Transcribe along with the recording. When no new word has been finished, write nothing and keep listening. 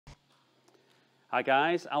Hi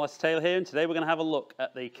guys, Alastair here, and today we're going to have a look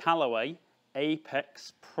at the Callaway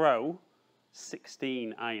Apex Pro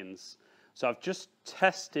 16 irons. So I've just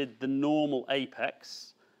tested the normal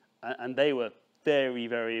Apex, and they were very,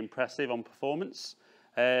 very impressive on performance.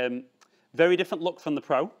 Very different look from the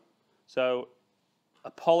Pro. So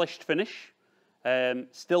a polished finish,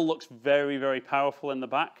 still looks very, very powerful in the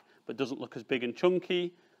back, but doesn't look as big and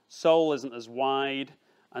chunky. Sole isn't as wide,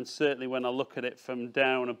 and certainly when I look at it from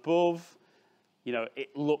down above, you know, it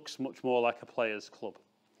looks much more like a player's club.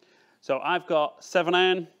 So I've got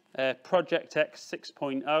 7-iron, Project X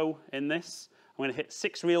 6.0 in this. I'm going to hit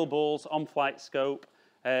 6 real balls on flight scope.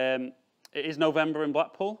 It is November in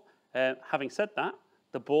Blackpool. Having said that,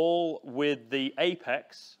 the ball with the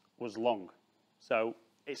Apex was long. So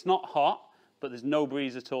it's not hot, but there's no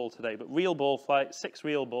breeze at all today. But real ball flight, 6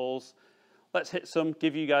 real balls. Let's hit some,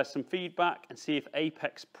 give you guys some feedback, and see if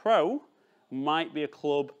Apex Pro might be a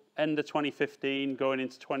club end of 2015, going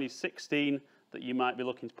into 2016, that you might be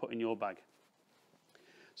looking to put in your bag.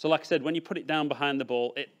 So like I said, when you put it down behind the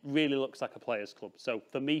ball, it really looks like a player's club. So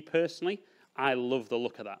for me personally, I love the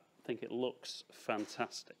look of that. I think it looks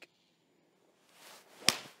fantastic.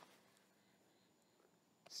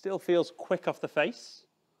 Still feels quick off the face.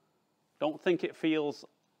 Don't think it feels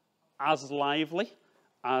as lively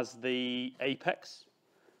as the Apex.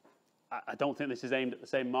 I don't think this is aimed at the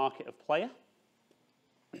same market of player.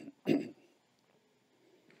 You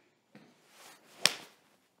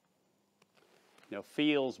know,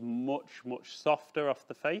 feels much, much softer off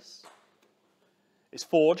the face. It's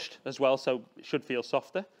forged as well, so it should feel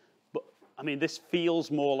softer. But, I mean, this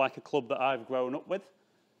feels more like a club that I've grown up with.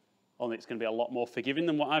 Only it's going to be a lot more forgiving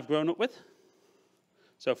than what I've grown up with.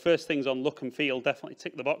 So first things on look and feel definitely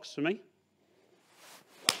tick the box for me.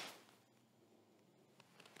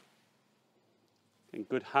 And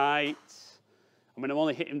good height. I mean, I'm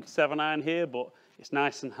only hitting 7-iron here, but it's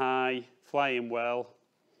nice and high, flying well.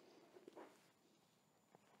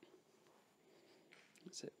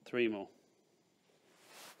 That's it, 3 more.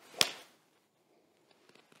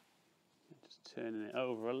 Just turning it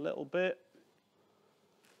over a little bit.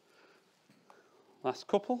 Last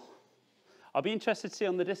couple. I'll be interested to see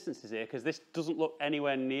on the distances here, because this doesn't look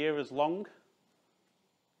anywhere near as long.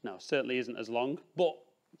 No, certainly isn't as long, but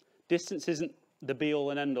distance isn't the be-all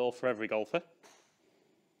and end-all for every golfer.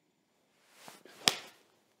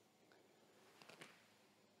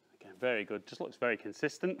 Again, very good, just looks very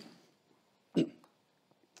consistent.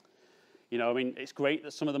 You know, I mean, it's great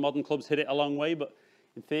that some of the modern clubs hit it a long way, but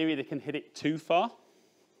in theory they can hit it too far.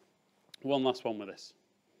 One last one with this.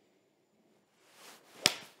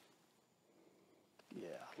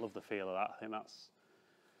 Yeah, I love the feel of that. I think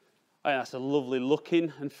that's a lovely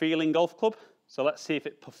looking and feeling golf club. So let's see if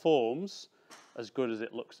it performs as good as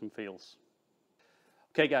it looks and feels.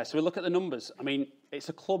 Okay guys, so we look at the numbers. I mean, it's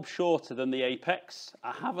a club shorter than the Apex.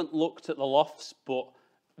 I haven't looked at the lofts, but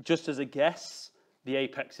just as a guess, the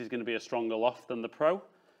Apex is going to be a stronger loft than the Pro.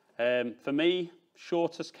 For me,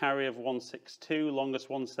 shortest carry of 162, longest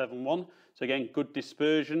 171. So again, good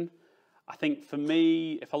dispersion. I think for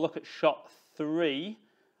me, if I look at shot 3,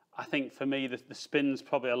 I think for me the spin's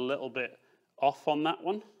probably a little bit off on that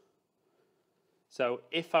one. So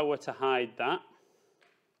if I were to hide that,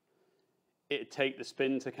 it'd take the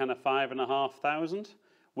spin to kind of 5,500,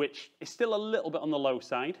 which is still a little bit on the low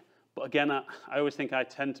side. But again, I always think I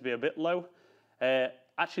tend to be a bit low.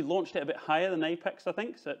 Actually launched it a bit higher than Apex, I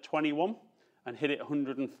think, so at 21, and hit it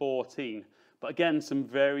 114. But again, some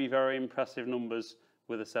very, very impressive numbers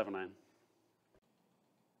with a 7-iron.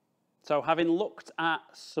 So having looked at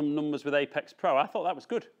some numbers with Apex Pro, I thought that was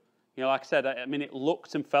good. You know, like I said, I mean, it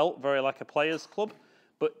looked and felt very like a player's club,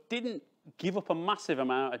 but didn't give up a massive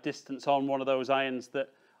amount of distance on one of those irons that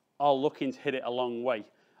are looking to hit it a long way.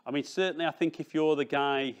 I mean, certainly I think if you're the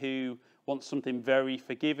guy who wants something very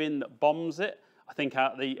forgiving that bombs it, I think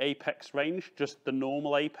out of the Apex range, just the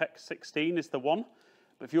normal Apex 16 is the one.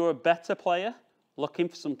 But if you're a better player, looking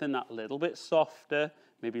for something that little bit softer,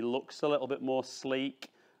 maybe looks a little bit more sleek,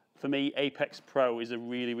 for me, Apex Pro is a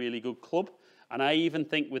really, really good club. And I even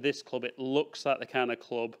think with this club, it looks like the kind of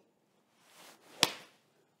club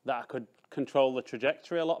that I could control the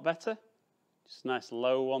trajectory a lot better. Just a nice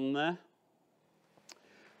low one there.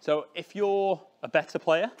 So if you're a better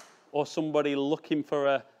player or somebody looking for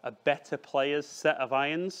a better player's set of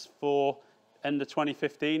irons for end of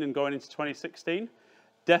 2015 and going into 2016,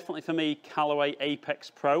 definitely for me, Callaway Apex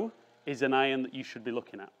Pro is an iron that you should be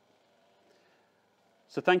looking at.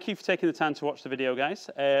 So thank you for taking the time to watch the video, guys.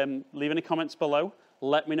 Leave any comments below.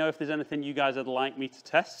 Let me know if there's anything you guys would like me to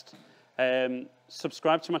test.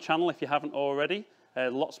 Subscribe to my channel if you haven't already.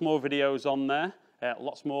 Lots more videos on there.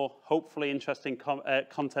 Lots more, hopefully, interesting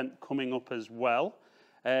content coming up as well.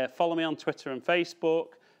 Follow me on Twitter and Facebook.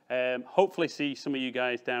 Hopefully see some of you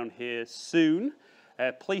guys down here soon.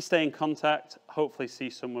 Please stay in contact. Hopefully see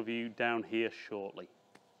some of you down here shortly.